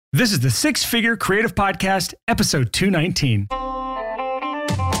This is the Six Figure Creative Podcast, episode 219.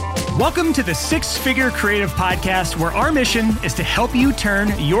 Welcome to the Six Figure Creative Podcast, where our mission is to help you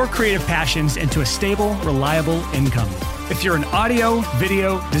turn your creative passions into a stable, reliable income. If you're in audio,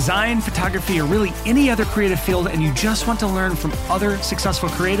 video, design, photography, or really any other creative field, and you just want to learn from other successful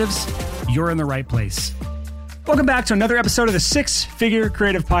creatives, you're in the right place. Welcome back to another episode of the Six Figure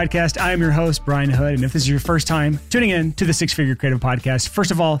Creative Podcast. I am your host, Brian Hood. And if this is your first time tuning in to the Six Figure Creative Podcast, first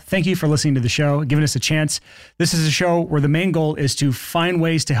of all, thank you for listening to the show, giving us a chance. This is a show where the main goal is to find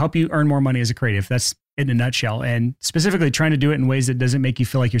ways to help you earn more money as a creative. That's it in a nutshell. And specifically trying to do it in ways that doesn't make you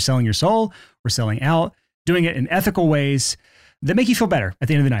feel like you're selling your soul or selling out, doing it in ethical ways that make you feel better at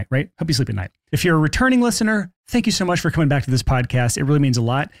the end of the night, right? Help you sleep at night. If you're a returning listener, thank you so much for coming back to this podcast. It really means a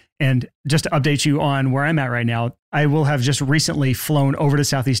lot. And just to update you on where I'm at right now, I will have just recently flown over to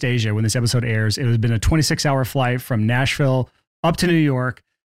Southeast Asia when this episode airs. It has been a 26-hour flight from Nashville up to New York,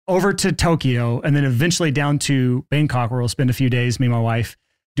 over to Tokyo, and then eventually down to Bangkok, where we'll spend a few days, me and my wife,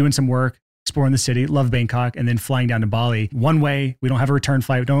 doing some work, exploring the city, love Bangkok, and then flying down to Bali. One way, we don't have a return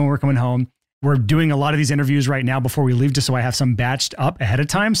flight, don't know when we're coming home. We're doing a lot of these interviews right now before we leave, just so I have some batched up ahead of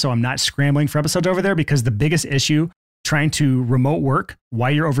time. So I'm not scrambling for episodes over there, because the biggest issue trying to remote work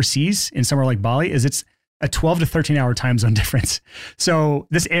while you're overseas in somewhere like Bali is it's a 12 to 13 hour time zone difference. So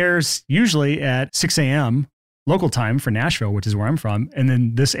this airs usually at 6 a.m. local time for Nashville, which is where I'm from. And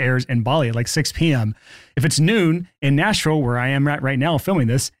then this airs in Bali at like 6 p.m. If it's noon in Nashville, where I am at right now filming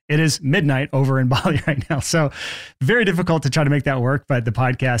this, it is midnight over in Bali right now. So very difficult to try to make that work. But the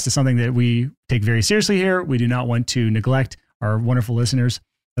podcast is something that we take very seriously here. We do not want to neglect our wonderful listeners.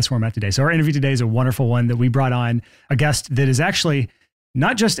 That's where I'm at today. So our interview today is a wonderful one that we brought on a guest that is actually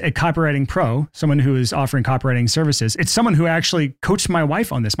not just a copywriting pro, someone who is offering copywriting services. It's someone who actually coached my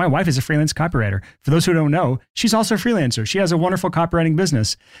wife on this. My wife is a freelance copywriter. For those who don't know, she's also a freelancer. She has a wonderful copywriting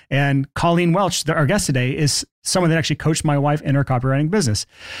business. And Colleen Welch, our guest today, is someone that actually coached my wife in her copywriting business.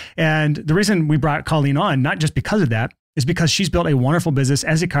 And the reason we brought Colleen on, not just because of that, is because she's built a wonderful business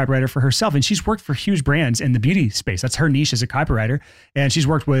as a copywriter for herself. And she's worked for huge brands in the beauty space. That's her niche as a copywriter. And she's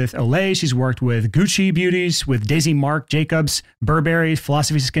worked with Olay. She's worked with Gucci Beauties, with Daisy Mark Jacobs, Burberry,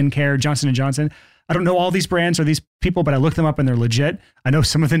 Philosophy Skincare, Johnson & Johnson. I don't know all these brands or these people, but I looked them up and they're legit. I know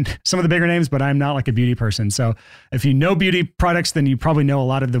some of the bigger names, but I'm not like a beauty person. So if you know beauty products, then you probably know a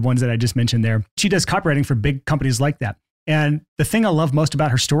lot of the ones that I just mentioned there. She does copywriting for big companies like that. And the thing I love most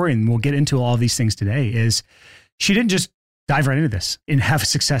about her story, and we'll get into all of these things today, is she didn't just dive right into this and have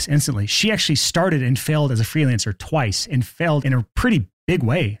success instantly. She actually started and failed as a freelancer twice, and failed in a pretty big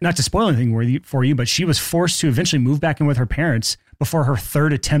way. Not to spoil anything for you, but she was forced to eventually move back in with her parents before her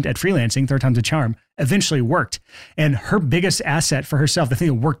third attempt at freelancing, third time's a charm, eventually worked. And her biggest asset for herself, the thing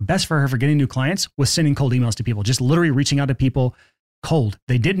that worked best for her for getting new clients, was sending cold emails to people, just literally reaching out to people cold.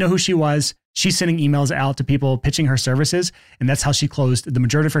 They didn't know who she was. She's sending emails out to people, pitching her services. And that's how she closed the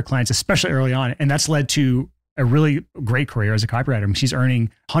majority of her clients, especially early on. And that's led to a really great career as a copywriter. I mean, she's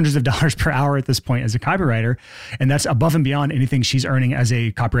earning hundreds of dollars per hour at this point as a copywriter. And that's above and beyond anything she's earning as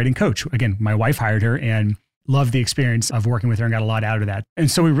a copywriting coach. Again, my wife hired her and loved the experience of working with her and got a lot out of that.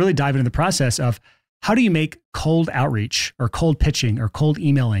 And so we really dive into the process of how do you make cold outreach or cold pitching or cold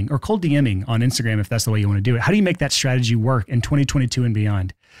emailing or cold DMing on Instagram, if that's the way you want to do it. How do you make that strategy work in 2022 and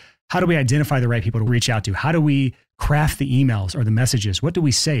beyond? How do we identify the right people to reach out to? How do we craft the emails or the messages? What do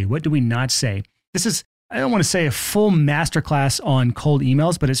we say? What do we not say? This is, I don't want to say a full masterclass on cold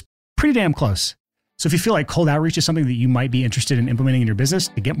emails, but it's pretty damn close. So if you feel like cold outreach is something that you might be interested in implementing in your business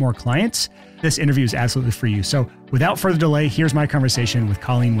to get more clients, this interview is absolutely for you. So without further delay, here's my conversation with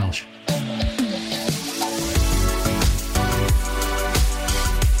Colleen Welch.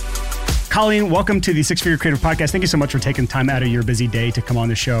 Colleen, welcome to the Six Figure Creative Podcast. Thank you so much for taking time out of your busy day to come on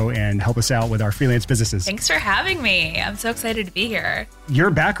the show and help us out with our freelance businesses. Thanks for having me. I'm so excited to be here. Your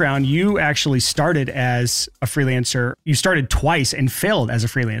background, you actually started as a freelancer. You started twice and failed as a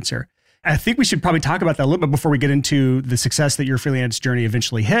freelancer. I think we should probably talk about that a little bit before we get into the success that your freelance journey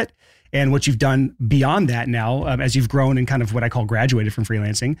eventually hit and what you've done beyond that now as you've grown and kind of what I call graduated from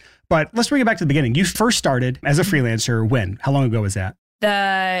freelancing. But let's bring it back to the beginning. You first started as a freelancer when? How long ago was that?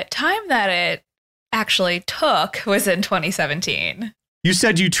 The time that it actually took was in 2017. You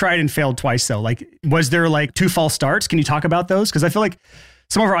said you tried and failed twice though. Like, was there like 2 false starts? Can you talk about those? Because I feel like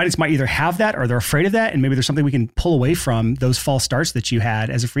some of our audience might either have that or they're afraid of that. And maybe there's something we can pull away from those false starts that you had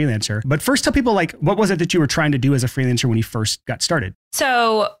as a freelancer. But first tell people, like, what was it that you were trying to do as a freelancer when you first got started?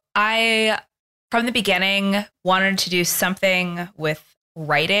 So I, from the beginning, wanted to do something with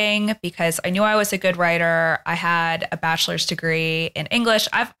writing because I knew I was a good writer. I had a bachelor's degree in English.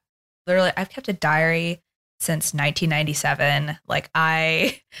 I've kept a diary since 1997. Like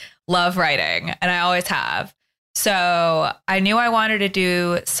I love writing and I always have. So I knew I wanted to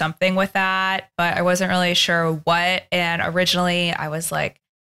do something with that, but I wasn't really sure what. And originally I was like,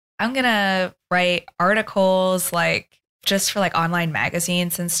 I'm going to write articles like just for like online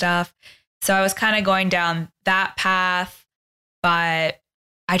magazines and stuff. So I was kind of going down that path, but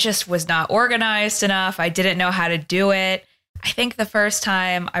I just was not organized enough. I didn't know how to do it. I think the first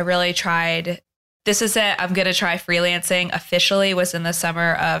time I really tried, this is it, I'm going to try freelancing officially, was in the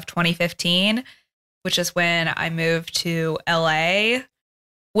summer of 2015, which is when I moved to LA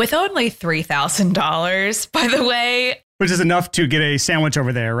with only $3,000, by the way. Which is enough to get a sandwich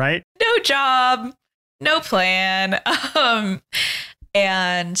over there, right? No job, no plan.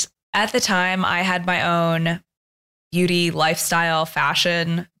 And at the time, I had my own beauty, lifestyle,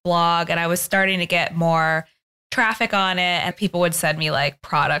 fashion blog, and I was starting to get more traffic on it, and people would send me like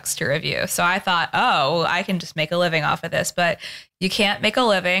products to review. So I thought, oh, I can just make a living off of this. But you can't make a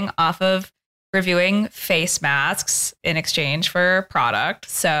living off of reviewing face masks in exchange for product.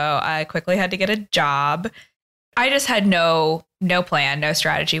 So I quickly had to get a job. I just had no plan, no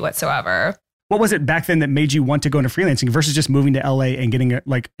strategy whatsoever. What was it back then that made you want to go into freelancing versus just moving to LA and getting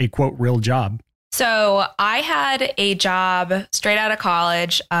a quote real job? So I had a job straight out of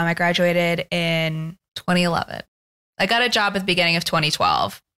college. I graduated in 2011. I got a job at the beginning of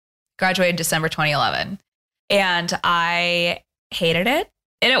 2012, graduated December 2011, and I hated it.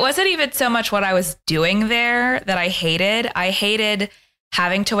 And it wasn't even so much what I was doing there that I hated. I hated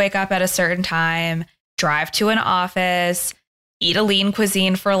having to wake up at a certain time, drive to an office, eat a lean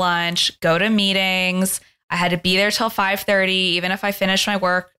cuisine for lunch, go to meetings. I had to be there till 5:30, even if I finished my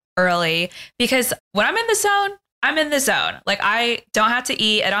work early, because when I'm in the zone, I'm in the zone. Like I don't have to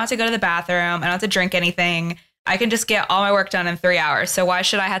eat. I don't have to go to the bathroom. I don't have to drink anything. I can just get all my work done in 3 hours. So why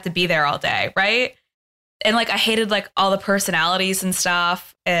should I have to be there all day? Right. And like I hated like all the personalities and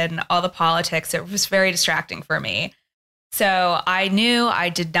stuff and all the politics. It was very distracting for me. So I knew I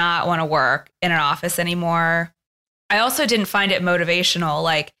did not want to work in an office anymore. I also didn't find it motivational.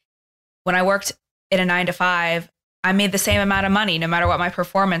 Like when I worked in a 9 to 5, I made the same amount of money no matter what my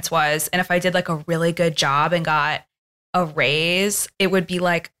performance was. And if I did like a really good job and got a raise, it would be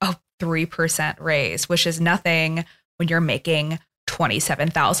like a 3% raise, which is nothing when you're making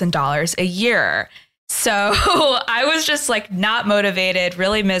 $27,000 a year. So I was just like not motivated,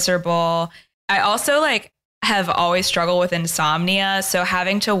 really miserable. I also like have always struggled with insomnia. So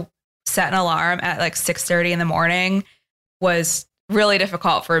having to set an alarm at like 6:30 in the morning was really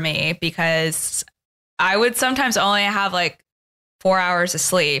difficult for me because I would sometimes only have like 4 hours of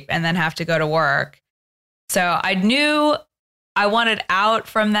sleep and then have to go to work. So I knew I wanted out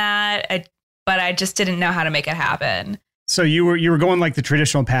from that, but I just didn't know how to make it happen. So you were going like the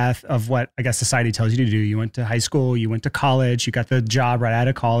traditional path of what I guess society tells you to do. You went to high school, you went to college, you got the job right out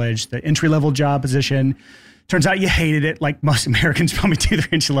of college, the entry-level job position. Turns out you hated it, like most Americans probably do their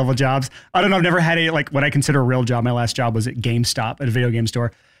entry-level jobs. I don't know, I've never had like what I consider a real job. My last job was at GameStop, at a video game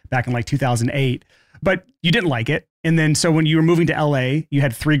store back in like 2008. But you didn't like it. And then so when you were moving to LA, you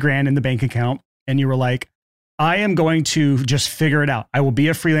had $3,000 in the bank account and you were like, I am going to just figure it out. I will be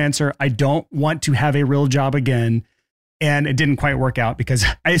a freelancer. I don't want to have a real job again. And it didn't quite work out because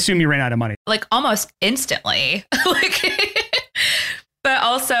I assume you ran out of money. Like almost instantly. But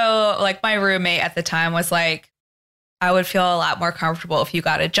also like my roommate at the time was like, I would feel a lot more comfortable if you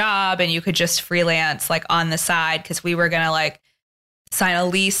got a job and you could just freelance like on the side, because we were going to like sign a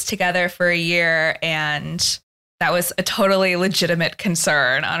lease together for a year. And that was a totally legitimate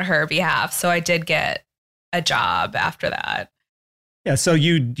concern on her behalf. So I did get a job after that. Yeah. So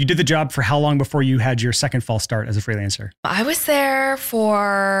you did the job for how long before you had your second false start as a freelancer? I was there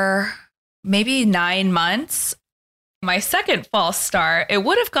for maybe 9 months. My second false start, it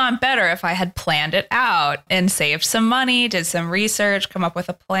would have gone better if I had planned it out and saved some money, did some research, come up with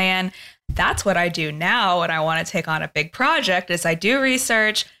a plan. That's what I do now when I want to take on a big project is I do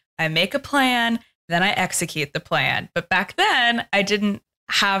research, I make a plan, then I execute the plan. But back then I didn't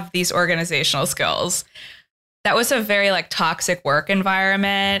have these organizational skills. That was a very like toxic work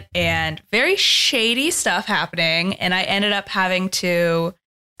environment and very shady stuff happening. And I ended up having to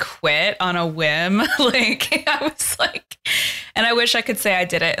quit on a whim. Like I was like, and I wish I could say I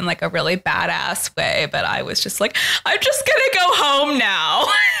did it in like a really badass way, but I was just like, I'm just going to go home now.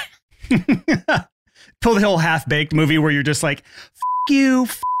 Pull the whole Half-Baked movie where you're just like,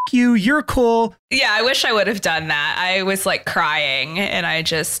 f you, you're cool. Yeah, I wish I would have done that. I was like crying and I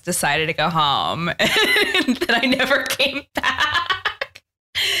just decided to go home and then I never came back.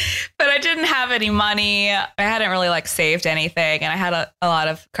 But I didn't have any money. I hadn't really like saved anything and I had a lot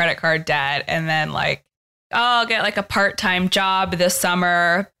of credit card debt. And then like I'll get like a part-time job this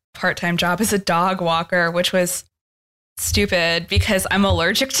summer. Part-time job as a dog walker, which was stupid because I'm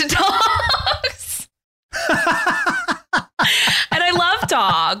allergic to dogs. And I love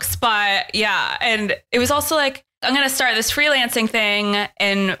dogs, but yeah. And it was also like, I'm going to start this freelancing thing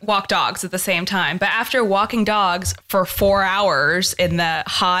and walk dogs at the same time. But after walking dogs for 4 hours in the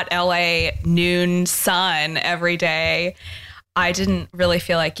hot LA noon sun every day, I didn't really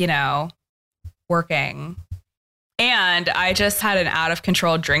feel like, working. And I just had an out of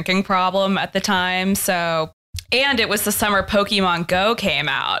control drinking problem at the time. And it was the summer Pokemon Go came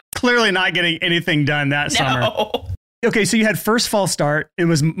out. Clearly not getting anything done that summer. Okay, so you had first false start. It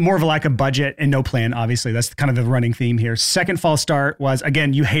was more of a lack of budget and no plan, obviously. That's kind of the running theme here. Second false start was,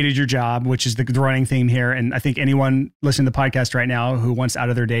 again, you hated your job, which is the running theme here. And I think anyone listening to the podcast right now who wants out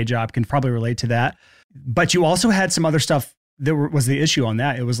of their day job can probably relate to that. But you also had some other stuff that was the issue on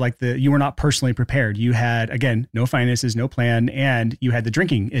that. It was like you were not personally prepared. You had, again, no finances, no plan, and you had the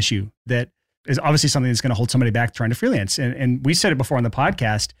drinking issue that is obviously something that's going to hold somebody back trying to freelance. And we said it before on the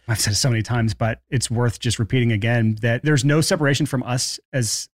podcast. I've said it so many times, but it's worth just repeating again that there's no separation from us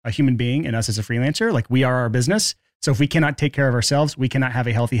as a human being and us as a freelancer. Like, we are our business. So if we cannot take care of ourselves, we cannot have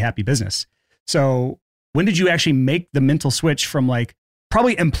a healthy, happy business. So when did you actually make the mental switch from like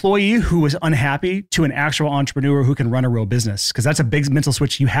probably employee who was unhappy to an actual entrepreneur who can run a real business? Because that's a big mental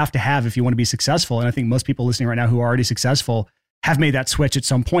switch you have to have if you want to be successful. And I think most people listening right now who are already successful have made that switch at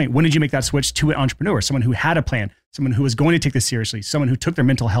some point. When did you make that switch to an entrepreneur? Someone who had a plan, someone who was going to take this seriously, someone who took their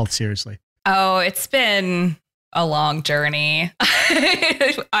mental health seriously. Oh, it's been a long journey.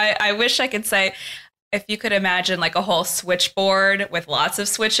 I wish I could say, if you could imagine like a whole switchboard with lots of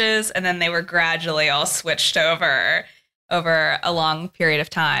switches, and then they were gradually all switched over a long period of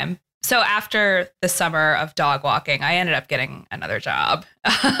time. So after the summer of dog walking, I ended up getting another job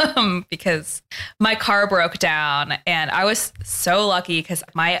because my car broke down, and I was so lucky because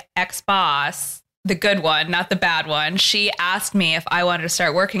my ex-boss, the good one, not the bad one, she asked me if I wanted to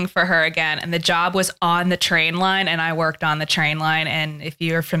start working for her again. And the job was on the train line, and I worked on the train line. And if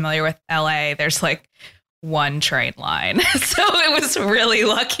you're familiar with LA, there's like one train line. So it was really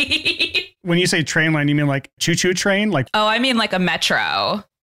lucky. When you say train line, you mean like choo-choo train? Oh, I mean like a metro.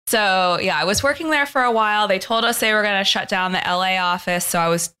 So yeah, I was working there for a while. They told us they were going to shut down the LA office.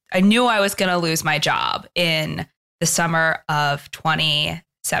 So I knew I was going to lose my job in the summer of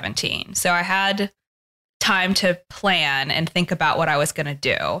 2017. So I had time to plan and think about what I was going to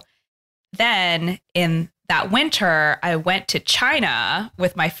do. Then in that winter, I went to China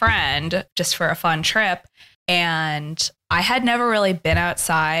with my friend just for a fun trip. And I had never really been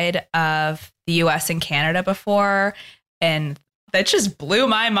outside of the US and Canada before. And that just blew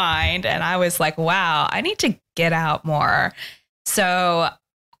my mind. And I was like, wow, I need to get out more. So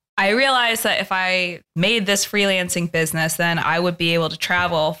I realized that if I made this freelancing business, then I would be able to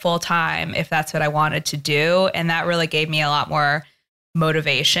travel full time if that's what I wanted to do. And that really gave me a lot more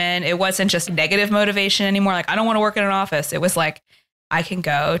motivation. It wasn't just negative motivation anymore. Like, I don't want to work in an office. It was like, I can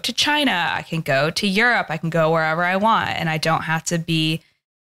go to China. I can go to Europe. I can go wherever I want. And I don't have to be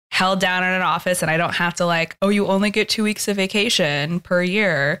held down in an office, and I don't have to like, oh, you only get 2 weeks of vacation per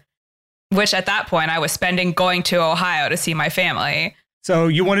year, which at that point I was spending going to Ohio to see my family. So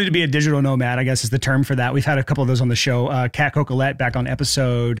you wanted to be a digital nomad, I guess is the term for that. We've had a couple of those on the show. Kat Cocolette, back on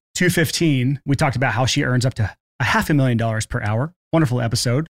episode 215, we talked about how she earns up to $500,000 per hour. Wonderful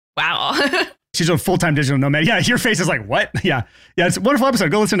episode. Wow. She's a full-time digital nomad. Yeah, your face is like, what? Yeah, it's a wonderful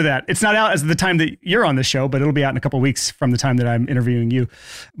episode. Go listen to that. It's not out as the time that you're on the show, but it'll be out in a couple of weeks from the time that I'm interviewing you.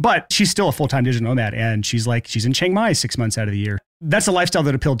 But she's still a full-time digital nomad, and she's in Chiang Mai 6 months out of the year. That's a lifestyle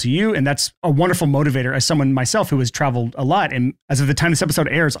that appealed to you, and that's a wonderful motivator as someone myself who has traveled a lot. And as of the time this episode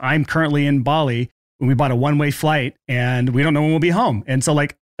airs, I'm currently in Bali when we bought a one-way flight, and we don't know when we'll be home. And so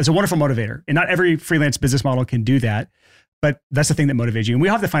it's a wonderful motivator. And not every freelance business model can do that. But that's the thing that motivates you. And we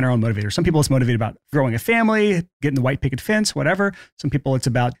all have to find our own motivator. Some people it's motivated about growing a family, getting the white picket fence, whatever. Some people it's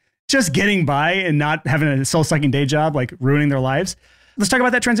about just getting by and not having a soul-sucking day job, like ruining their lives. Let's talk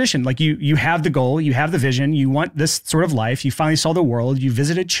about that transition. Like you have the goal, you have the vision, you want this sort of life. You finally saw the world. You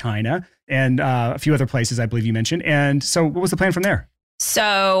visited China and a few other places, I believe you mentioned. And so what was the plan from there?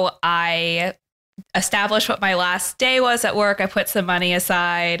 So I established what my last day was at work. I put some money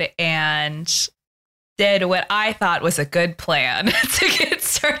aside and did what I thought was a good plan to get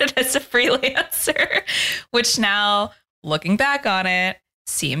started as a freelancer, which now, looking back on it,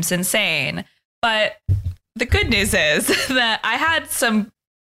 seems insane. But the good news is that I had some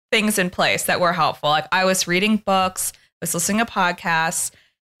things in place that were helpful. Like, I was reading books, I was listening to podcasts,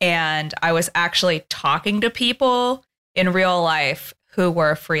 and I was actually talking to people in real life who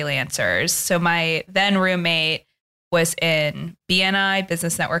were freelancers. So my then roommate was in BNI,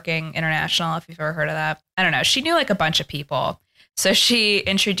 Business Networking International, if you've ever heard of that. I don't know. She knew like a bunch of people. So she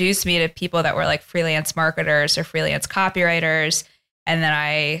introduced me to people that were like freelance marketers or freelance copywriters. And then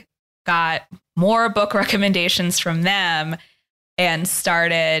I got more book recommendations from them and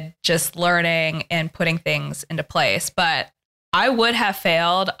started just learning and putting things into place. But I would have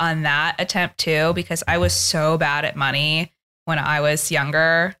failed on that attempt too, because I was so bad at money when I was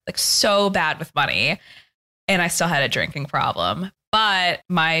younger, like so bad with money. And I still had a drinking problem. But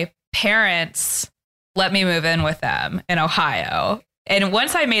my parents let me move in with them in Ohio. And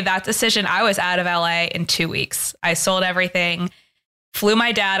once I made that decision, I was out of LA in 2 weeks. I sold everything, flew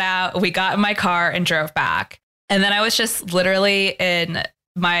my dad out. We got in my car and drove back. And then I was just literally in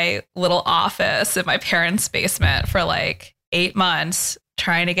my little office in my parents' basement for like 8 months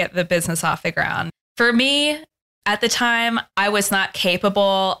trying to get the business off the ground. For me, at the time, I was not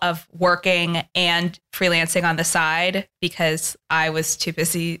capable of working and freelancing on the side because I was too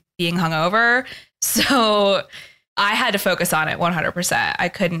busy being hungover. So I had to focus on it 100%. I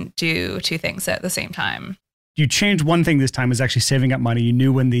couldn't do two things at the same time. You changed one thing this time, was actually saving up money. You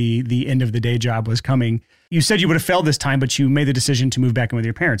knew when the end of the day job was coming. You said you would have failed this time, but you made the decision to move back in with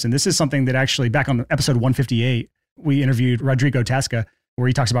your parents. And this is something that actually, back on episode 158, we interviewed Rodrigo Tasca, where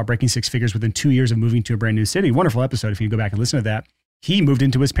he talks about breaking six figures within 2 years of moving to a brand new city. Wonderful episode if you go back and listen to that. He moved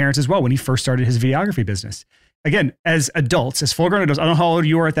into his parents as well when he first started his videography business. Again, as adults, as full-grown adults, I don't know how old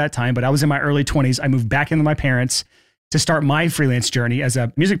you were at that time, but I was in my early 20s. I moved back into my parents to start my freelance journey as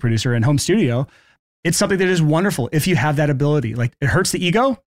a music producer in home studio. It's something that is wonderful if you have that ability. Like, it hurts the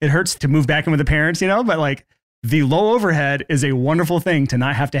ego. It hurts to move back in with the parents, but like the low overhead is a wonderful thing to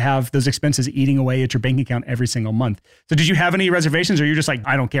not have to have those expenses eating away at your bank account every single month. So did you have any reservations, or you're just like,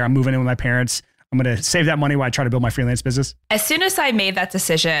 I don't care, I'm moving in with my parents, I'm going to save that money while I try to build my freelance business? As soon as I made that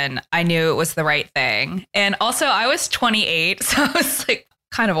decision, I knew it was the right thing. And also I was 28, so I was like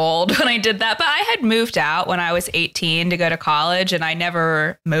kind of old when I did that. But I had moved out when I was 18 to go to college, and I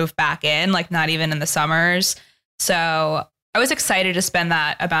never moved back in, like not even in the summers. So I was excited to spend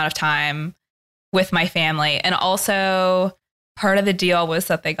that amount of time with my family. And also part of the deal was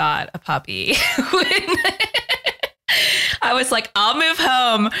that they got a puppy. I was like, I'll move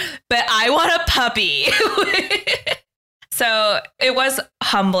home, but I want a puppy. So it was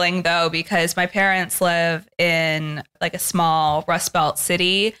humbling though, because my parents live in like a small Rust Belt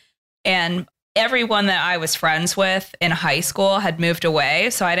city, and everyone that I was friends with in high school had moved away.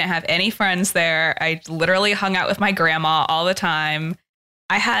 So I didn't have any friends there. I literally hung out with my grandma all the time.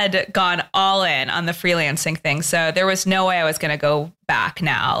 I had gone all in on the freelancing thing. So there was no way I was going to go back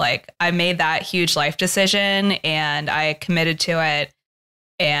now. Like, I made that huge life decision and I committed to it,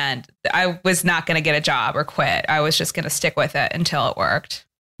 and I was not going to get a job or quit. I was just going to stick with it until it worked.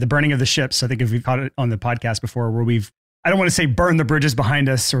 The burning of the ships. I think if we've caught it on the podcast before, where I don't want to say burn the bridges behind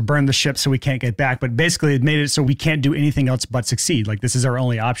us or burn the ship so we can't get back, but basically it made it so we can't do anything else but succeed. Like, this is our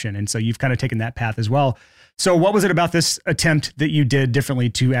only option. And so you've kind of taken that path as well. So what was it about this attempt that you did differently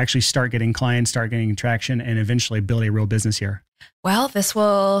to actually start getting clients, start getting traction, and eventually build a real business here? Well, this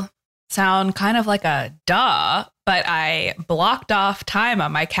will sound kind of like a duh, but I blocked off time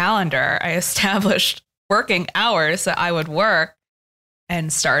on my calendar. I established working hours that I would work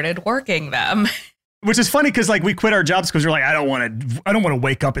and started working them. Which is funny because like we quit our jobs because we're like, I don't want to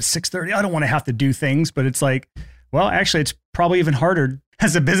wake up at 6:30. I don't want to have to do things. But it's like, well, actually, it's probably even harder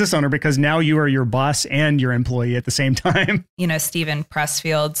as a business owner because now you are your boss and your employee at the same time. Stephen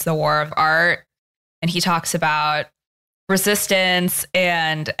Pressfield's The War of Art, and he talks about resistance.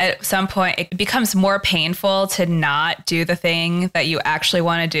 And at some point, it becomes more painful to not do the thing that you actually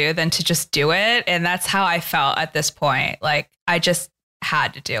want to do than to just do it. And that's how I felt at this point. Like, I just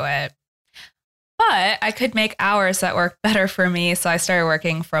had to do it. But I could make hours that worked better for me. So I started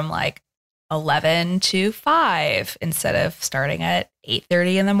working from like 11 to 5 instead of starting at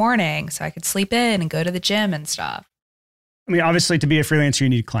 8:30 in the morning. So I could sleep in and go to the gym and stuff. I mean, obviously, to be a freelancer, you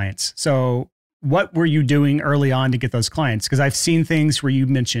need clients. So what were you doing early on to get those clients? Because I've seen things where you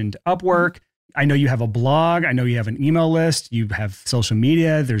mentioned Upwork. I know you have a blog. I know you have an email list. You have social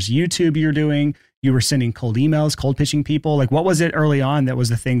media. There's YouTube you're doing. You were sending cold emails, cold pitching people. Like, what was it early on that was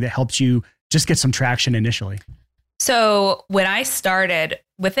the thing that helped you just get some traction initially? So when I started,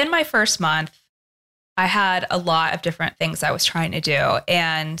 within my first month, I had a lot of different things I was trying to do.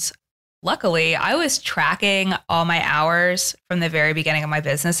 And luckily, I was tracking all my hours from the very beginning of my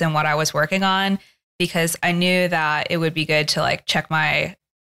business and what I was working on, because I knew that it would be good to like check my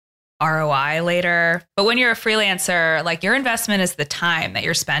ROI later. But when you're a freelancer, like, your investment is the time that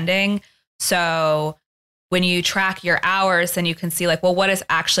you're spending. So when you track your hours, then you can see like, well, what is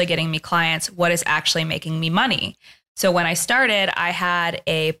actually getting me clients? What is actually making me money? So when I started, I had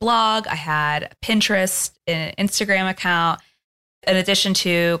a blog, I had Pinterest, an Instagram account, in addition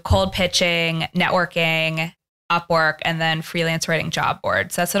to cold pitching, networking, Upwork, and then freelance writing job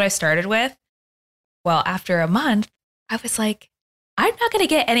boards. That's what I started with. Well, after a month, I was like, I'm not going to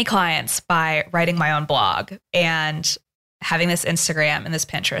get any clients by writing my own blog and having this Instagram and this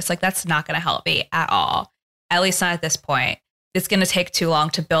Pinterest. Like, that's not going to help me at all. At least not at this point. It's going to take too long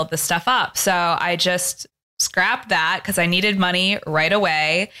to build this stuff up. So I just scrapped that because I needed money right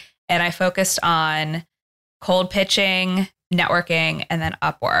away. And I focused on cold pitching, networking, and then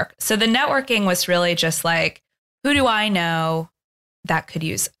Upwork. So the networking was really just like, who do I know that could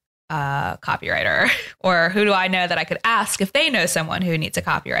use a copywriter? Or who do I know that I could ask if they know someone who needs a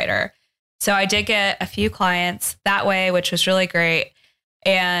copywriter? So I did get a few clients that way, which was really great.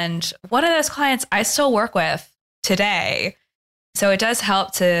 And one of those clients I still work with today. So it does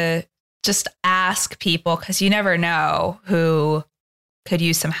help to just ask people because you never know who could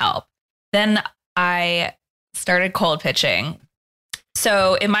use some help. Then I started cold pitching.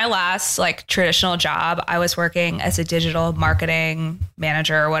 So in my last like traditional job, I was working as a digital marketing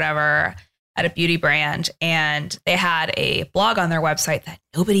manager or whatever at a beauty brand, and they had a blog on their website that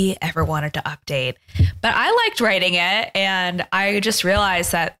nobody ever wanted to update. But I liked writing it, and I just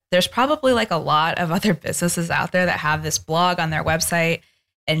realized that there's probably like a lot of other businesses out there that have this blog on their website,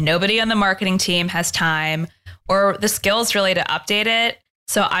 and nobody on the marketing team has time or the skills really to update it.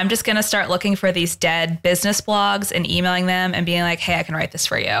 So I'm just going to start looking for these dead business blogs and emailing them and being like, hey, I can write this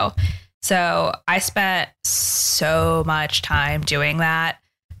for you. So I spent so much time doing that.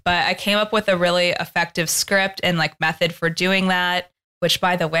 But I came up with a really effective script and like method for doing that, which,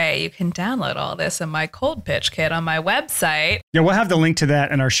 by the way, you can download all this in my cold pitch kit on my website. Yeah, we'll have the link to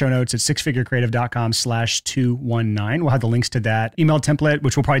that in our show notes at sixfigurecreative.com/219. We'll have the links to that email template,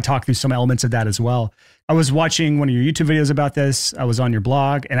 which we'll probably talk through some elements of that as well. I was watching one of your YouTube videos about this. I was on your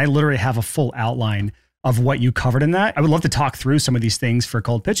blog, and I literally have a full outline of what you covered in that. I would love to talk through some of these things for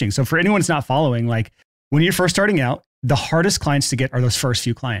cold pitching. So for anyone that's not following, like when you're first starting out, the hardest clients to get are those first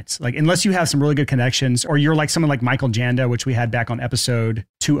few clients. Like, unless you have some really good connections, or you're like someone like Michael Janda, which we had back on episode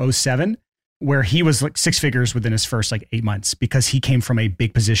 207, where he was like 6 figures within his first like 8 months because he came from a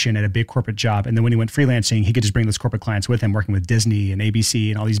big position at a big corporate job. And then when he went freelancing, he could just bring those corporate clients with him, working with Disney and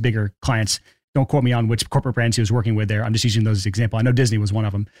ABC and all these bigger clients. Don't quote me on which corporate brands he was working with there. I'm just using those as an example. I know Disney was one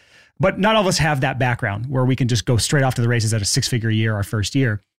of them. But not all of us have that background where we can just go straight off to the races at a 6-figure year our first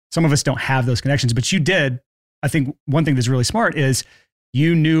year. Some of us don't have those connections, but you did. I think one thing that's really smart is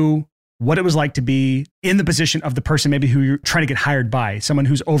you knew what it was like to be in the position of the person maybe who you're trying to get hired by, someone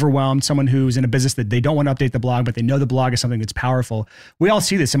who's overwhelmed, someone who's in a business that they don't want to update the blog, but they know the blog is something that's powerful. We all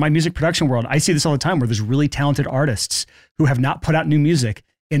see this in my music production world. I see this all the time where there's really talented artists who have not put out new music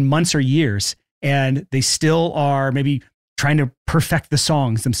in months or years, and they still are maybe trying to perfect the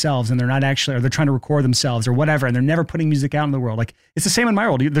songs themselves, and they're not actually, or they're trying to record themselves or whatever, and they're never putting music out in the world. Like, it's the same in my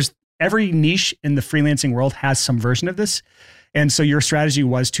world. There's every niche in the freelancing world has some version of this. And so your strategy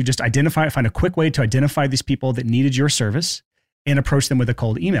was to just find a quick way to identify these people that needed your service and approach them with a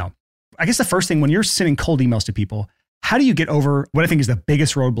cold email. I guess the first thing, when you're sending cold emails to people, how do you get over what I think is the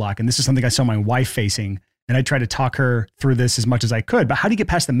biggest roadblock? And this is something I saw my wife facing, and I tried to talk her through this as much as I could, but how do you get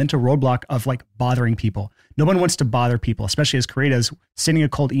past the mental roadblock of like bothering people? No one wants to bother people, especially as creatives. Sending a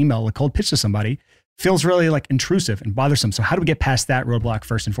cold email, a cold pitch to somebody feels really like intrusive and bothersome. So how do we get past that roadblock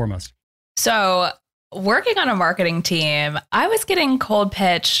first and foremost? So working on a marketing team, I was getting cold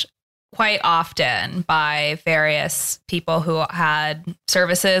pitch quite often by various people who had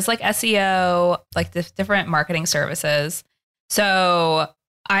services like SEO, like the different marketing services. So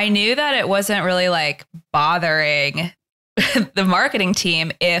I knew that it wasn't really like bothering the marketing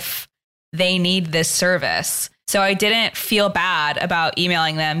team if they need this service. So I didn't feel bad about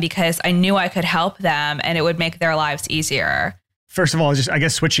emailing them because I knew I could help them and it would make their lives easier. First of all, just, I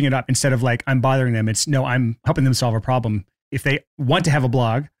guess, switching it up, instead of like, I'm bothering them, it's no, I'm helping them solve a problem. If they want to have a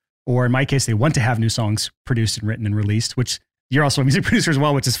blog, or in my case, they want to have new songs produced and written and released, which you're also a music producer as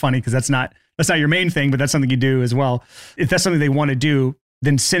well, which is funny because that's not your main thing, but that's something you do as well. If that's something they want to do,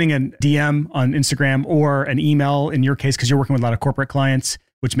 then sending a DM on Instagram or an email in your case, because you're working with a lot of corporate clients,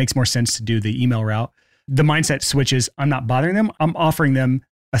 which makes more sense to do the email route. The mindset switch is, I'm not bothering them. I'm offering them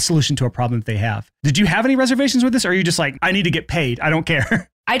a solution to a problem that they have. Did you have any reservations with this? Or are you just like, I need to get paid, I don't care?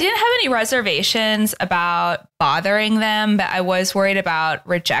 I didn't have any reservations about bothering them, but I was worried about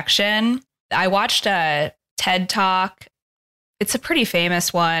rejection. I watched a TED Talk. It's a pretty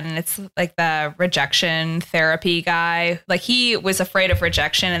famous one. It's like the rejection therapy guy. Like, he was afraid of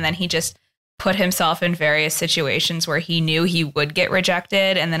rejection, and then he just put himself in various situations where he knew he would get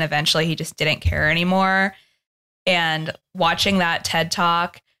rejected, and then eventually he just didn't care anymore. And watching that TED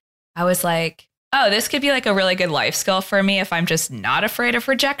Talk, I was like, oh, this could be like a really good life skill for me if I'm just not afraid of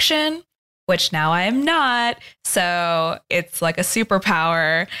rejection, which now I am not. So it's like a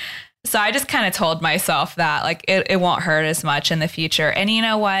superpower. So I just kind of told myself that like it won't hurt as much in the future. And you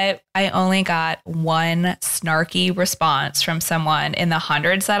know what? I only got one snarky response from someone in the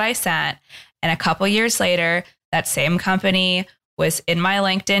hundreds that I sent. And a couple years later, that same company was in my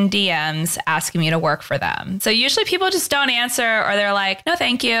LinkedIn DMs asking me to work for them. So usually people just don't answer, or they're like, no,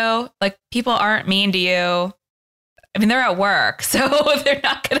 thank you. Like, people aren't mean to you. I mean, they're at work, so they're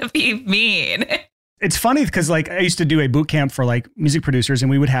not going to be mean. It's funny because like I used to do a boot camp for like music producers,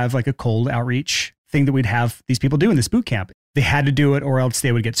 and we would have like a cold outreach thing that we'd have these people do in this boot camp. They had to do it or else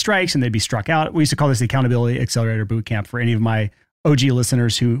they would get strikes and they'd be struck out. We used to call this the Accountability Accelerator Boot Camp for any of my OG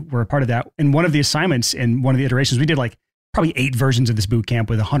listeners who were a part of that. And one of the assignments in one of the iterations, we did like probably 8 versions of this boot camp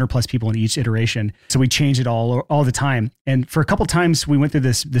with 100 plus people in each iteration. So we changed it all the time. And for a couple of times we went through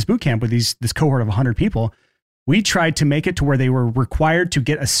this boot camp with this cohort of 100 people. We tried to make it to where they were required to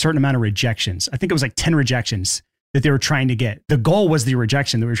get a certain amount of rejections. I think it was like 10 rejections that they were trying to get. The goal was the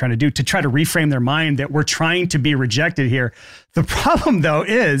rejection that we were trying to do, to try to reframe their mind that we're trying to be rejected here. The problem though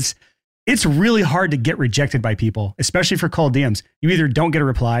is it's really hard to get rejected by people, especially for cold DMs. You either don't get a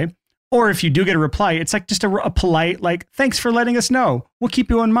reply, or if you do get a reply, it's like just a polite, like, thanks for letting us know. We'll keep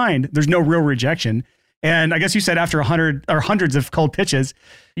you in mind. There's no real rejection. And I guess you said after 100 or hundreds of cold pitches,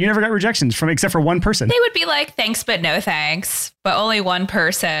 you never got rejections from except for one person. They would be like, thanks, but no thanks. But only one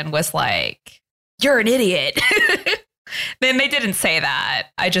person was like, you're an idiot. Then they didn't say that.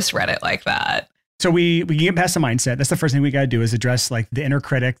 I just read it like that. So we can get past the mindset. That's the first thing we got to do, is address like the inner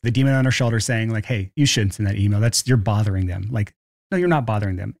critic, the demon on our shoulder saying like, hey, you shouldn't send that email. You're bothering them. Like, no, you're not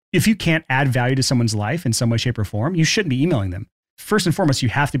bothering them. If you can't add value to someone's life in some way, shape, or form, you shouldn't be emailing them. First and foremost, you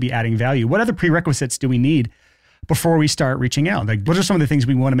have to be adding value. What other prerequisites do we need before we start reaching out? Like, what are some of the things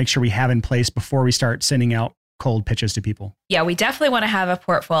we want to make sure we have in place before we start sending out cold pitches to people? Yeah, we definitely want to have a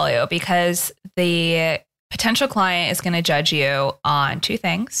portfolio, because the potential client is going to judge you on 2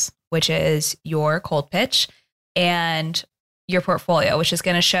 things, which is your cold pitch and your portfolio, which is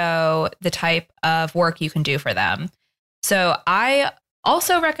going to show the type of work you can do for them. So I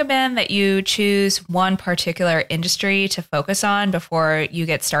also recommend that you choose one particular industry to focus on before you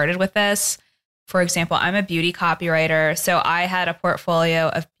get started with this. For example, I'm a beauty copywriter, so I had a portfolio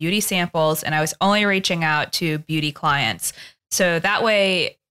of beauty samples and I was only reaching out to beauty clients. So that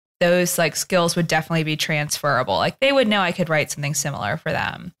way, those like skills would definitely be transferable. Like, they would know I could write something similar for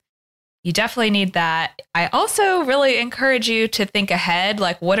them. You definitely need that. I also really encourage you to think ahead.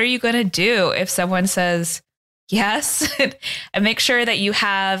 Like, what are you going to do if someone says yes? And make sure that you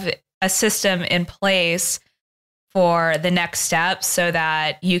have a system in place for the next steps so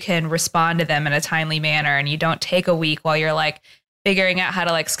that you can respond to them in a timely manner, and you don't take a week while you're like figuring out how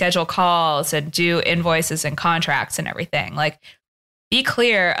to like schedule calls and do invoices and contracts and everything. Like, be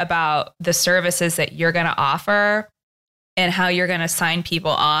clear about the services that you're going to offer and how you're going to sign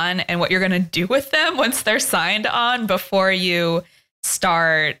people on and what you're going to do with them once they're signed on before you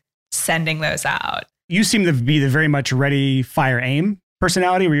start sending those out. You seem to be the very much ready, fire, aim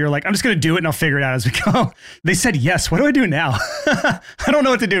personality, where you're like, I'm just going to do it and I'll figure it out as we go. They said yes. What do I do now? I don't know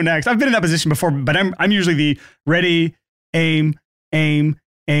what to do next. I've been in that position before, but I'm usually the ready, aim,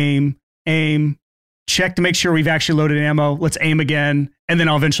 check to make sure we've actually loaded ammo. Let's aim again, and then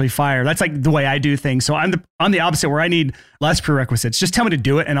I'll eventually fire. That's like the way I do things. So I'm the opposite, where I need less prerequisites. Just tell me to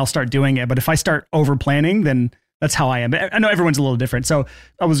do it and I'll start doing it. But if I start over planning, then that's how I am. I know everyone's a little different. So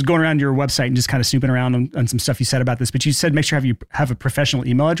I was going around your website and just kind of snooping around on some stuff you said about this, but you said make sure you have a professional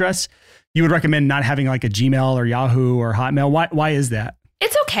email address. You would recommend not having like a Gmail or Yahoo or Hotmail. Why is that?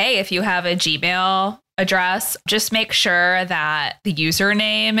 It's okay if you have a Gmail address. Just make sure that the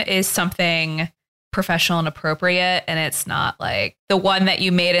username is something professional and appropriate, and it's not like the one that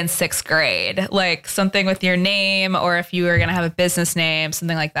you made in 6th grade, like something with your name, or if you were going to have a business name,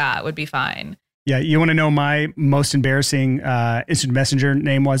 something like that would be fine. Yeah. You want to know my most embarrassing instant messenger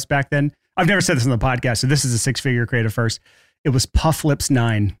name was back then? I've never said this on the podcast, so this is a 6-figure creative first. It was Puff Lips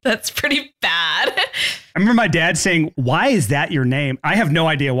 9. That's pretty bad. I remember my dad saying, why is that your name? I have no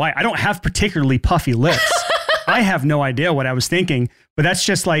idea why. I don't have particularly puffy lips. I have no idea what I was thinking, but that's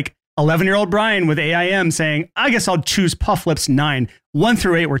just like 11-year-old Brian with AIM saying, I guess I'll choose Puff Lips 9. 1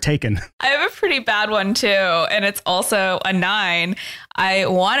 through 8 were taken. I have a pretty bad one too, and it's also a 9. I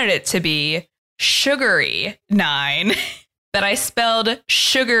wanted it to be Sugary 9, but I spelled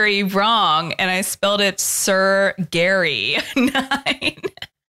sugary wrong, and I spelled it Sir Gary 9.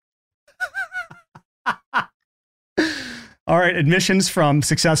 All right. Admissions from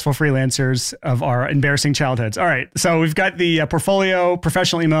successful freelancers of our embarrassing childhoods. All right. So we've got the portfolio,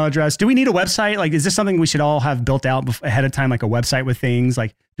 professional email address. Do we need a website? Like, is this something we should all have built out ahead of time, like a website with things?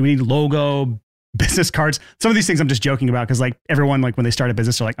 Like, do we need logo, business cards? Some of these things I'm just joking about because like everyone, like when they start a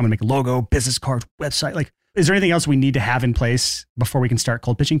business, they're like, I'm gonna make a logo, business card, website. Like, is there anything else we need to have in place before we can start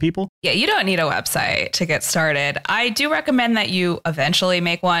cold pitching people? Yeah, you don't need a website to get started. I do recommend that you eventually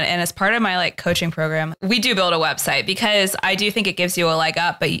make one. And as part of my like coaching program, we do build a website because I do think it gives you a leg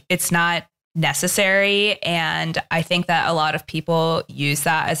up, but it's not necessary. And I think that a lot of people use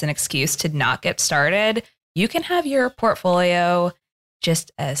that as an excuse to not get started. You can have your portfolio just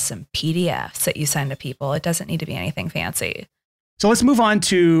as some PDFs that you send to people. It doesn't need to be anything fancy. So let's move on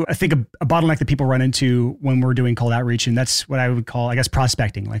to, I think, a bottleneck that people run into when we're doing cold outreach. And that's what I would call, I guess,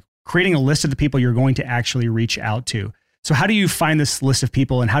 prospecting, like creating a list of the people you're going to actually reach out to. So how do you find this list of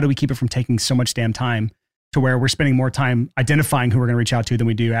people and how do we keep it from taking so much damn time to where we're spending more time identifying who we're going to reach out to than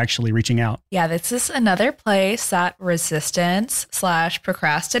we do actually reaching out? Yeah, this is another place that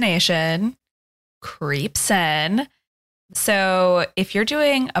resistance/procrastination creeps in. So if you're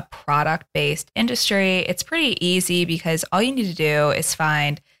doing a product-based industry, it's pretty easy because all you need to do is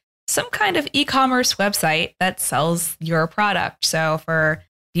find some kind of e-commerce website that sells your product. So for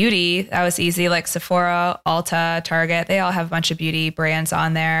beauty, that was easy, like Sephora, Ulta, Target, they all have a bunch of beauty brands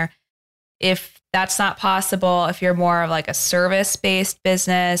on there. If that's not possible, if you're more of like a service-based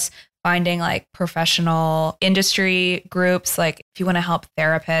business, finding like professional industry groups, like if you want to help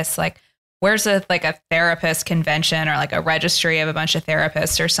therapists, like where's a therapist convention or like a registry of a bunch of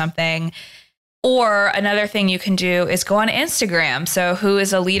therapists or something. Or another thing you can do is go on Instagram. So who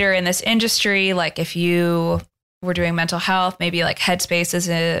is a leader in this industry? Like if you were doing mental health, maybe like Headspace is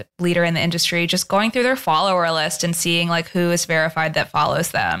a leader in the industry, just going through their follower list and seeing like who is verified that follows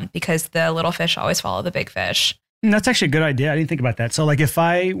them, because the little fish always follow the big fish. That's actually a good idea. I didn't think about that. So like if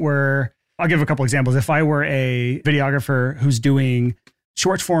I were, I'll give a couple examples. If I were a videographer who's doing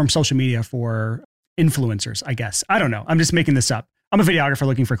short form social media for influencers, I guess. I don't know. I'm just making this up. I'm a videographer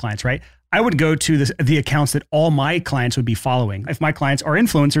looking for clients, right? I would go to the accounts that all my clients would be following. If my clients are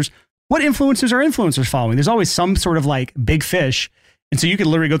influencers, what influencers are influencers following? There's always some sort of like big fish. And so you could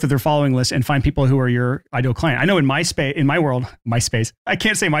literally go through their following list and find people who are your ideal client. I know in my world, MySpace, I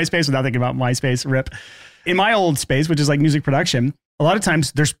can't say MySpace without thinking about MySpace, RIP. In my old space, which is like music production, a lot of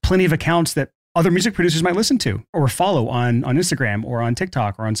times there's plenty of accounts that other music producers might listen to or follow on Instagram or on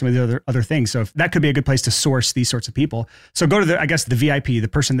TikTok or on some of the other things. So if that could be a good place to source these sorts of people. So go to the VIP, the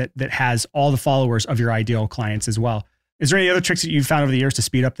person that has all the followers of your ideal clients as well. Is there any other tricks that you've found over the years to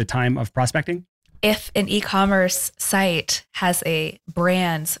speed up the time of prospecting? If an e-commerce site has a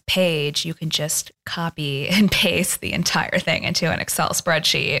brands page, you can just copy and paste the entire thing into an Excel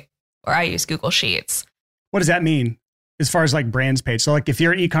spreadsheet, or I use Google Sheets. What does that mean as far as like brands page? So like if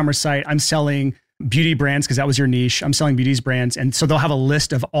you're an e-commerce site, I'm selling beauty brands because that was your niche. I'm selling beauty's brands. And so they'll have a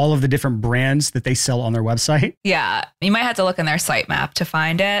list of all of the different brands that they sell on their website. Yeah. You might have to look in their sitemap to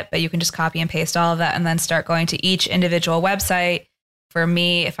find it, but you can just copy and paste all of that and then start going to each individual website. For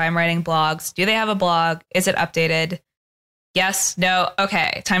me, if I'm writing blogs, do they have a blog? Is it updated? Yes, no,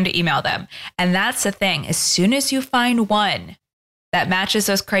 okay, time to email them. And that's the thing. As soon as you find one that matches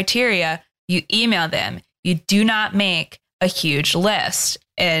those criteria, you email them. You do not make a huge list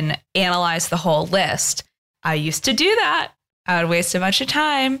and analyze the whole list. I used to do that. I would waste a bunch of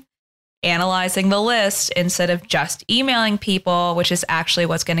time analyzing the list instead of just emailing people, which is actually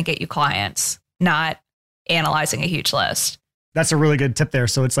what's going to get you clients, not analyzing a huge list. That's a really good tip there.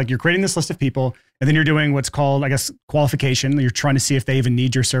 So it's like you're creating this list of people and then you're doing what's called, I guess, qualification. You're trying to see if they even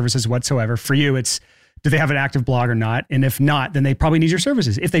need your services whatsoever. For you, it's, do they have an active blog or not? And if not, then they probably need your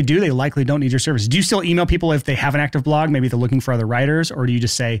services. If they do, they likely don't need your services. Do you still email people if they have an active blog? Maybe they're looking for other writers, or do you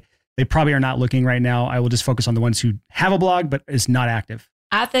just say they probably are not looking right now? I will just focus on the ones who have a blog, but is not active.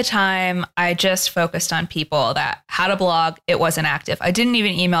 At the time, I just focused on people that had a blog. It wasn't active. I didn't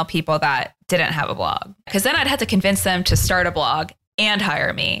even email people that didn't have a blog, because then I'd have to convince them to start a blog and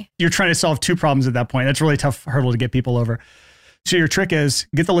hire me. You're trying to solve two problems at that point. That's a really tough hurdle to get people over. So your trick is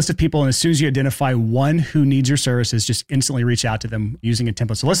get the list of people, and as soon as you identify one who needs your services, just instantly reach out to them using a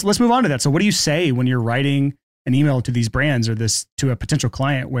template. So let's move on to that. So what do you say when you're writing an email to these brands or to a potential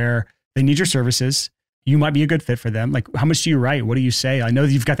client where they need your services? You might be a good fit for them. Like, how much do you write? What do you say? I know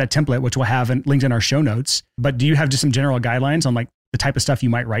that you've got that template, which we'll have linked in our show notes, but do you have just some general guidelines on like the type of stuff you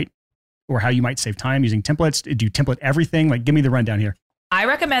might write or how you might save time using templates? Do you template everything? Like, give me the rundown here. I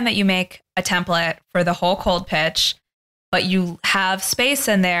recommend that you make a template for the whole cold pitch, but you have space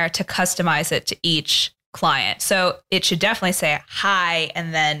in there to customize it to each client. So it should definitely say hi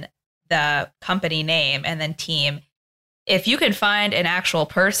and then the company name and then team If you can find an actual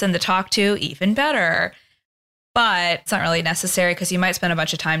person to talk to, even better. But it's not really necessary because you might spend a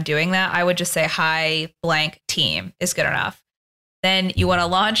bunch of time doing that. I would just say hi blank team is good enough. Then you want to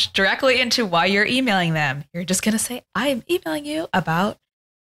launch directly into why you're emailing them. You're just going to say, I'm emailing you about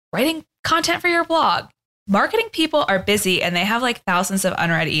writing content for your blog. Marketing people are busy and they have like thousands of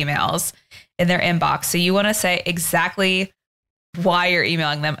unread emails in their inbox. So you want to say exactly why you're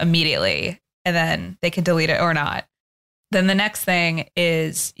emailing them immediately, and then they can delete it or not. Then the next thing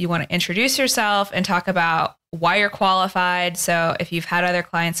is you want to introduce yourself and talk about why you're qualified. So if you've had other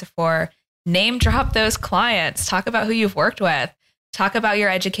clients before, name drop those clients, talk about who you've worked with, talk about your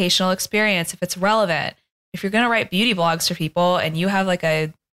educational experience if it's relevant. If you're going to write beauty blogs for people and you have like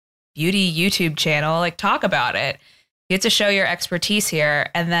a beauty YouTube channel, like talk about it. You have to show your expertise here.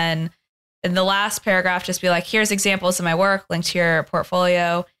 And then in the last paragraph, just be like, here's examples of my work, link to your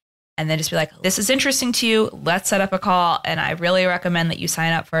portfolio. And then just be like, this is interesting to you. Let's set up a call. And I really recommend that you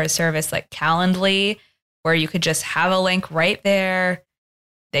sign up for a service like Calendly, where you could just have a link right there.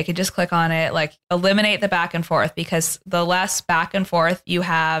 They could just click on it, like eliminate the back and forth, because the less back and forth you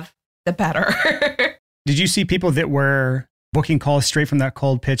have, the better. Did you see people that were booking calls straight from that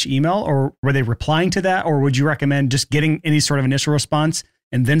cold pitch email, or were they replying to that? Or would you recommend just getting any sort of initial response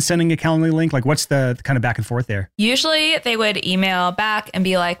and then sending a Calendly link? Like, what's the kind of back and forth there? Usually they would email back and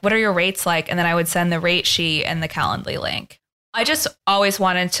be like, what are your rates like? And then I would send the rate sheet and the Calendly link. I just always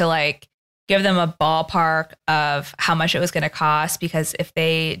wanted to like give them a ballpark of how much it was going to cost, because if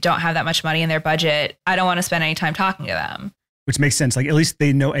they don't have that much money in their budget, I don't want to spend any time talking to them. Which makes sense. Like, at least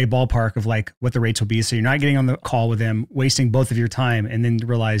they know a ballpark of like what the rates will be. So you're not getting on the call with them, wasting both of your time, and then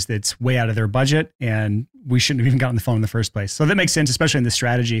realize that it's way out of their budget and we shouldn't have even gotten the phone in the first place. So that makes sense, especially in this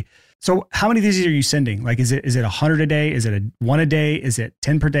strategy. So how many of these are you sending? Like, is it 100 a day? Is it one a day? Is it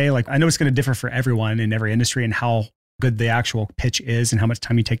 10 per day? Like, I know it's going to differ for everyone in every industry and how good the actual pitch is and how much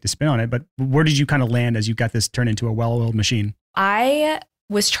time you take to spend on it. But where did you kind of land as you got this turned into a well-oiled machine? I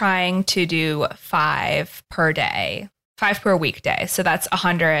was trying to do 5 per day. 5 per weekday. So that's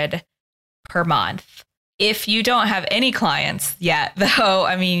 100 per month. If you don't have any clients yet, though,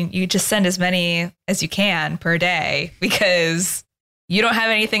 I mean, you just send as many as you can per day because you don't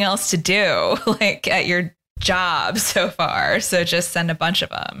have anything else to do like at your job so far. So just send a bunch of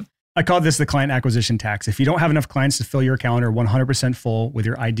them. I call this the client acquisition tax. If you don't have enough clients to fill your calendar 100% full with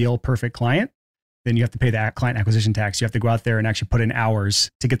your ideal perfect client, then you have to pay that client acquisition tax. You have to go out there and actually put in hours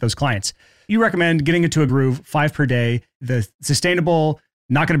to get those clients. You recommend getting into a groove, 5 per day, the sustainable,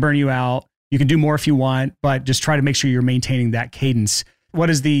 not going to burn you out. You can do more if you want, but just try to make sure you're maintaining that cadence. What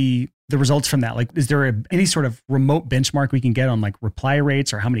is the results from that? Like, is there any sort of remote benchmark we can get on like reply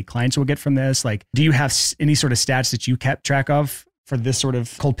rates or how many clients we'll get from this? Like, do you have any sort of stats that you kept track of for this sort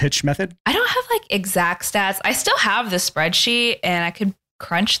of cold pitch method? I don't have like exact stats. I still have the spreadsheet and I could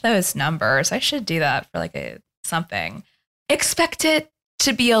crunch those numbers. I should do that for like something. Expect it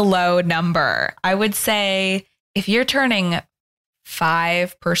to be a low number. I would say if you're turning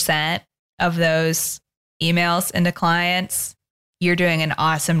 5% of those emails into clients, you're doing an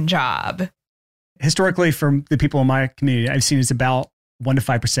awesome job. Historically, from the people in my community, I've seen it's about 1 to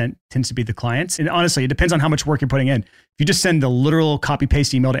 5% tends to be the clients. And honestly, it depends on how much work you're putting in. If you just send the literal copy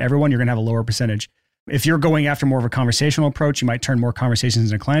paste email to everyone, you're going to have a lower percentage. If you're going after more of a conversational approach, you might turn more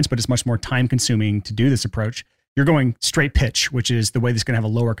conversations into clients, but it's much more time consuming to do this approach. You're going straight pitch, which is the way that's going to have a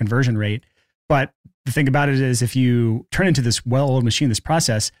lower conversion rate. But the thing about it is, if you turn into this well-oiled machine, this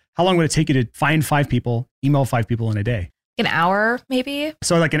process, how long would it take you to find 5 people, email 5 people in a day? An hour, maybe.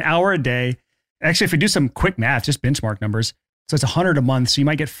 So like an hour a day. Actually, if we do some quick math, just benchmark numbers. So it's 100 a month. So you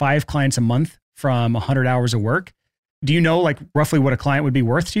might get 5 clients a month from 100 hours of work. Do you know like roughly what a client would be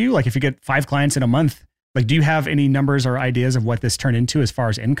worth to you? Like if you get 5 clients in a month, like do you have any numbers or ideas of what this turned into as far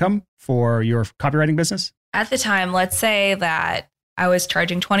as income for your copywriting business? At the time, let's say that I was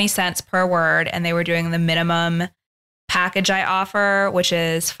charging 20 cents per word and they were doing the minimum package I offer, which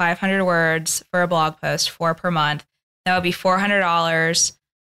is 500 words for a blog post, 4 per month. That would be $400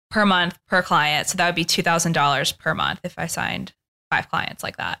 per month per client. So that would be $2,000 per month if I signed 5 clients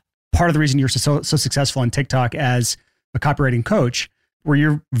like that. Part of the reason you're so successful on TikTok as a copywriting coach, where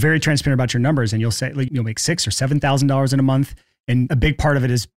you're very transparent about your numbers and you'll say like you'll make $6,000 or $7,000 in a month. And a big part of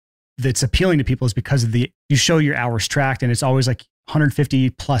it is that's appealing to people is because of you show your hours tracked and it's always like 150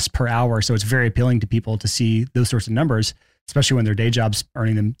 plus per hour. So it's very appealing to people to see those sorts of numbers, especially when their day jobs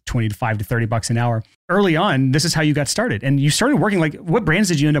earning them $25 to $30 an hour. Early on, this is how you got started. And you started working, like what brands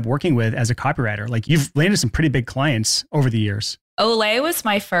did you end up working with as a copywriter? Like you've landed some pretty big clients over the years. Olay was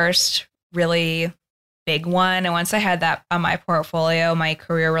my first really big one. And once I had that on my portfolio, my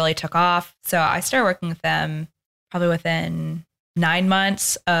career really took off. So I started working with them probably within 9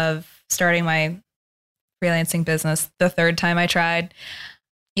 months of starting my freelancing business, the third time I tried.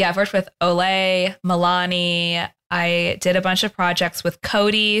 Yeah, I've worked with Olay, Milani. I did a bunch of projects with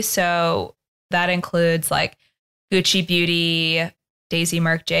Coty. So that includes like Gucci Beauty, Daisy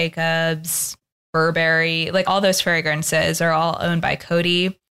Marc Jacobs, Burberry, like all those fragrances are all owned by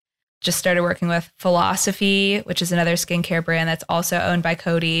Coty. Just started working with Philosophy, which is another skincare brand that's also owned by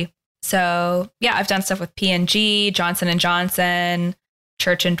Coty. So yeah, I've done stuff with P&G, Johnson & Johnson,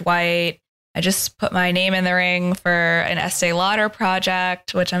 Church & Dwight. I just put my name in the ring for an Estee Lauder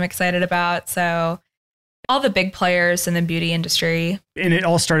project, which I'm excited about. So all the big players in the beauty industry. And it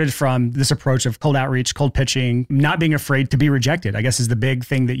all started from this approach of cold outreach, cold pitching, not being afraid to be rejected, I guess is the big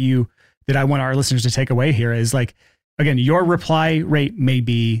thing that I want our listeners to take away here is like, again, your reply rate may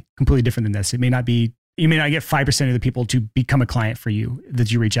be completely different than this. It may not be, you may not get 5% of the people to become a client for you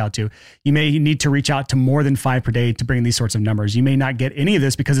that you reach out to. You may need to reach out to more than 5 per day to bring these sorts of numbers. You may not get any of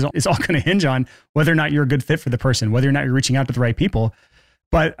this because it's all going to hinge on whether or not you're a good fit for the person, whether or not you're reaching out to the right people.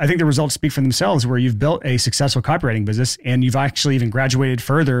 But I think the results speak for themselves where you've built a successful copywriting business and you've actually even graduated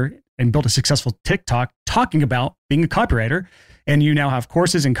further and built a successful TikTok talking about being a copywriter. And you now have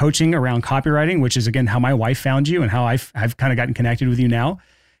courses and coaching around copywriting, which is, again, how my wife found you and how I've kind of gotten connected with you now.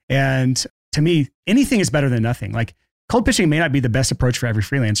 And to me, anything is better than nothing. Like cold pitching may not be the best approach for every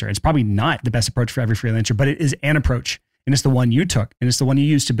freelancer. It's probably not the best approach for every freelancer, but it is an approach. And it's the one you took. And it's the one you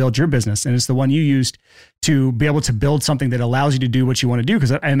used to build your business. And it's the one you used to be able to build something that allows you to do what you want to do.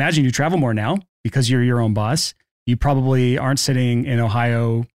 Because I imagine you travel more now because you're your own boss. You probably aren't sitting in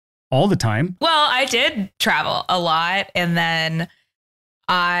Ohio all the time. Well, I did travel a lot. And then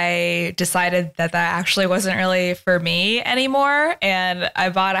I decided that actually wasn't really for me anymore. And I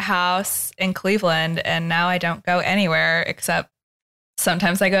bought a house in Cleveland. And now I don't go anywhere except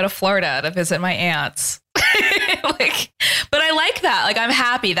sometimes I go to Florida to visit my aunts. But I like that. Like, I'm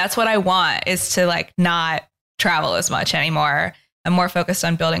happy. That's what I want, is to like not travel as much anymore. I'm more focused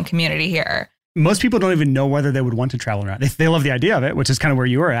on building community here. Most people don't even know whether they would want to travel or not. They love the idea of it, which is kind of where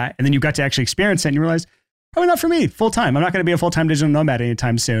you were at. And then you got to actually experience it and you realize, probably not for me full time. I'm not going to be a full-time digital nomad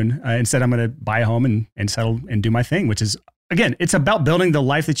anytime soon. Instead, I'm going to buy a home and settle and do my thing, which is, again, it's about building the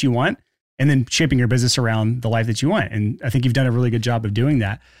life that you want and then shaping your business around the life that you want. And I think you've done a really good job of doing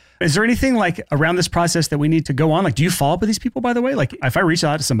that. Is there anything like around this process that we need to go on? Like, do you follow up with these people, by the way? Like, if I reach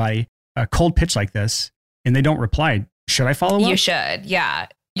out to somebody, a cold pitch like this, and they don't reply, should I follow up? You should. Yeah.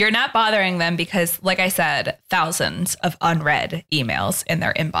 You're not bothering them because, like I said, thousands of unread emails in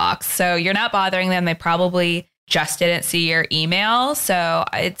their inbox. So you're not bothering them. They probably just didn't see your email. So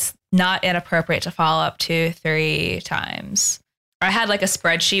it's not inappropriate to follow up 2-3 times. I had like a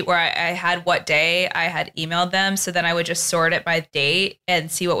spreadsheet where I had what day I had emailed them. So then I would just sort it by date and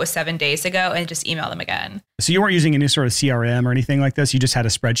see what was 7 days ago and just email them again. So you weren't using any sort of CRM or anything like this? You just had a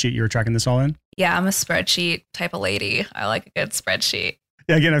spreadsheet you were tracking this all in? Yeah, I'm a spreadsheet type of lady. I like a good spreadsheet.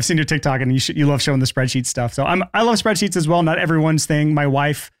 Yeah, again, I've seen your TikTok and you love showing the spreadsheet stuff. So I love spreadsheets as well. Not everyone's thing. My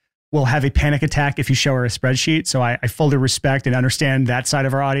wife will have a panic attack if you show her a spreadsheet. So I fully respect and understand that side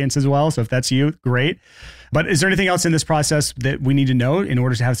of our audience as well. So if that's you, great. But is there anything else in this process that we need to know in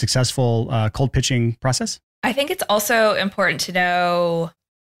order to have a successful cold pitching process? I think it's also important to know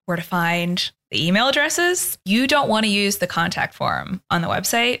where to find the email addresses. You don't want to use the contact form on the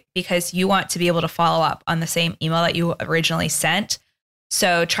website because you want to be able to follow up on the same email that you originally sent.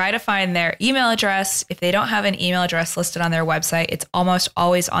 So try to find their email address. If they don't have an email address listed on their website, it's almost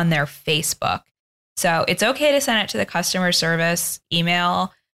always on their Facebook. So it's okay to send it to the customer service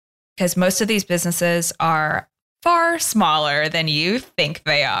email because most of these businesses are far smaller than you think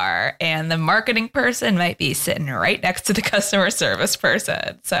they are. And the marketing person might be sitting right next to the customer service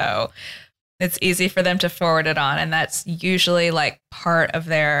person. So it's easy for them to forward it on. And that's usually like part of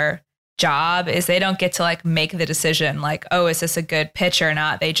their job is they don't get to like make the decision like, oh, is this a good pitch or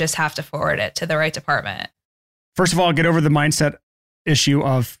not? They just have to forward it to the right department. First of all, get over the mindset issue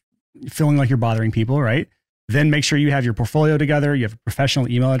of feeling like you're bothering people, right? Then make sure you have your portfolio together. You have a professional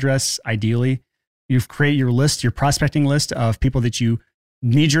email address, ideally. You've created your list, your prospecting list of people that you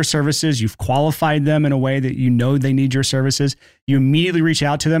need your services. You've qualified them in a way that you know they need your services. You immediately reach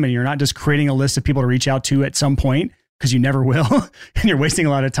out to them and you're not just creating a list of people to reach out to at some point because you never will and you're wasting a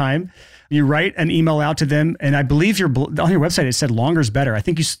lot of time. You write an email out to them. And I believe on your website, it said longer is better. I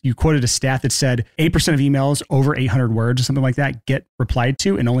think you quoted a stat that said 8% of emails over 800 words or something like that get replied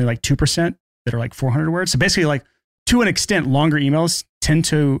to and only like 2% that are like 400 words. So basically like to an extent, longer emails tend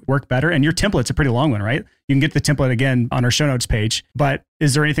to work better. And your template's a pretty long one, right? You can get the template again on our show notes page. But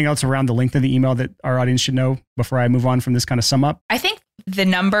is there anything else around the length of the email that our audience should know before I move on from this kind of sum up? I think the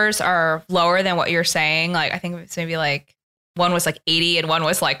numbers are lower than what you're saying. Like, I think it's maybe like one was like 80 and one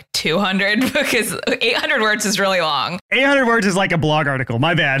was like 200 because 800 words is really long. 800 words is like a blog article.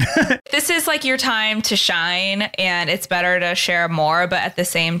 My bad. This is like your time to shine, and it's better to share more. But at the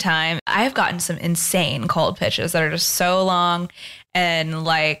same time, I have gotten some insane cold pitches that are just so long. And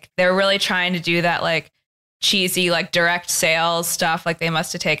like, they're really trying to do that like cheesy, like direct sales stuff. Like they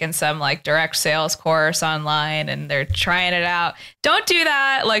must have taken some like direct sales course online and they're trying it out. Don't do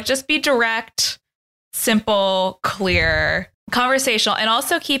that. Like, just be direct, simple, clear, conversational. And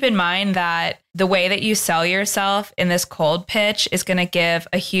also keep in mind that the way that you sell yourself in this cold pitch is going to give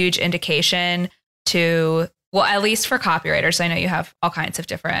a huge indication to, well, at least for copywriters. I know you have all kinds of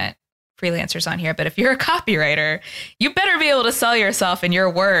different freelancers on here, but if you're a copywriter, you better be able to sell yourself in your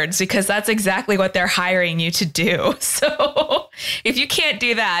words, because that's exactly what they're hiring you to do. So if you can't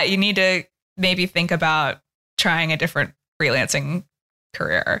do that, you need to maybe think about trying a different freelancing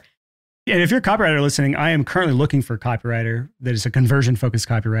career. And if you're a copywriter listening, I am currently looking for a copywriter that is a conversion-focused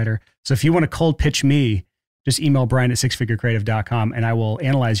copywriter. So if you want to cold pitch me, just email Brian@sixfigurecreative.com and I will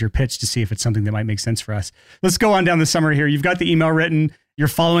analyze your pitch to see if it's something that might make sense for us. Let's go on down the summary here. You've got the email written. You're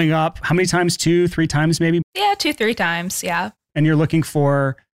following up. How many times? 2-3 times maybe? Yeah, 2-3 times. Yeah. And you're looking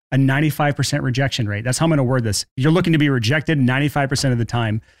for a 95% rejection rate. That's how I'm going to word this. You're looking to be rejected 95% of the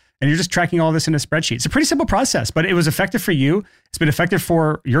time. And you're just tracking all this in a spreadsheet. It's a pretty simple process, but it was effective for you. It's been effective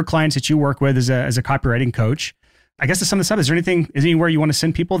for your clients that you work with as a copywriting coach. I guess to sum this up, is there anywhere you want to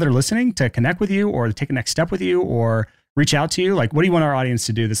send people that are listening to connect with you or to take a next step with you or reach out to you? Like, what do you want our audience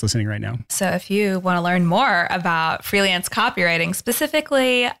to do that's listening right now? So if you want to learn more about freelance copywriting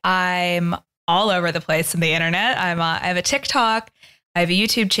specifically, I'm all over the place in the internet. I have a TikTok, I have a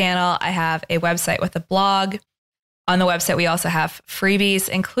YouTube channel, I have a website with a blog. On the website, we also have freebies,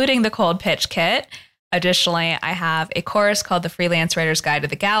 including the cold pitch kit. Additionally, I have a course called the Freelance Writer's Guide to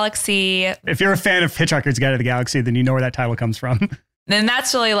the Galaxy. If you're a fan of Hitchhiker's Guide to the Galaxy, then you know where that title comes from. Then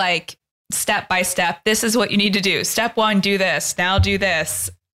that's really like step by step. This is what you need to do. Step 1, do this. Now do this.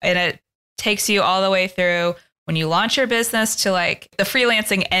 And it takes you all the way through when you launch your business to like the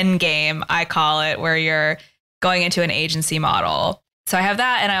freelancing end game, I call it, where you're going into an agency model. So I have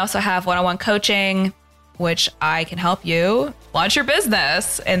that. And I also have one-on-one coaching, which I can help you launch your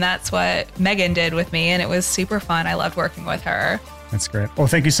business. And that's what Megan did with me. And it was super fun. I loved working with her. That's great. Well,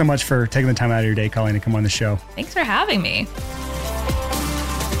 thank you so much for taking the time out of your day, Colleen, to come on the show. Thanks for having me.